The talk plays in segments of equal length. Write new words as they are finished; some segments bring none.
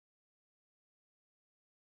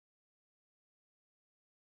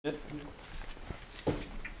Yep.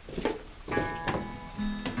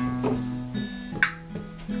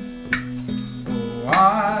 Oh,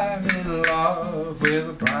 I'm in love with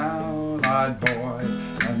a brown-eyed boy,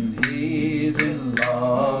 and he's in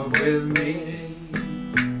love with me.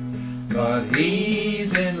 But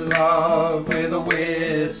he's in love with a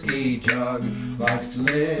whiskey jug, likes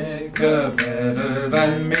liquor better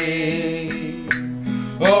than me.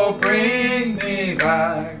 Oh, bring me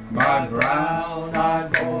back my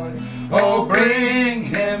brown-eyed boy, oh, bring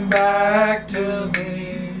him back to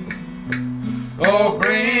me. Oh,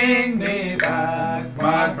 bring me back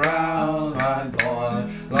my brown-eyed boy,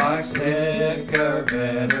 likes liquor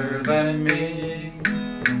better than me.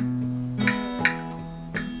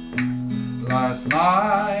 Last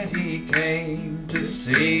night he came to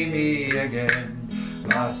see me again,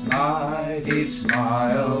 last night he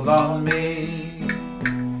smiled on me.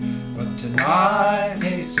 But tonight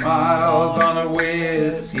he smiles on a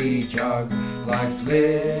whiskey jug, likes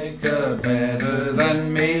liquor better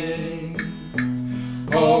than me.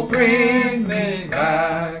 Oh, bring me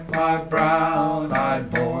back my brown-eyed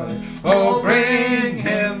boy, oh, bring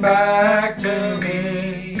him back to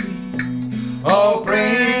me. Oh,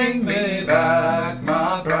 bring me back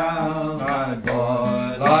my brown-eyed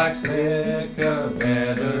boy, likes liquor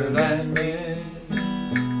better than me.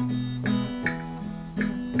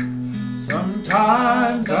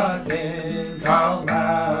 Sometimes I think I'll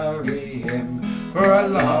marry him, for I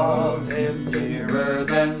love him dearer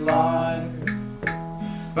than life.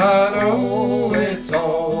 But oh, it's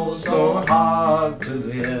all so hard to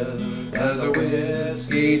live as a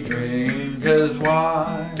whiskey drinker's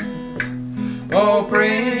wife. Oh,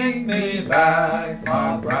 bring me back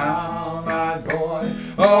my brown-eyed boy,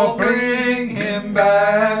 oh, bring him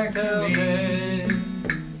back to me.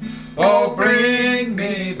 Oh, bring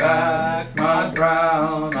me back my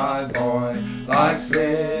brown-eyed boy.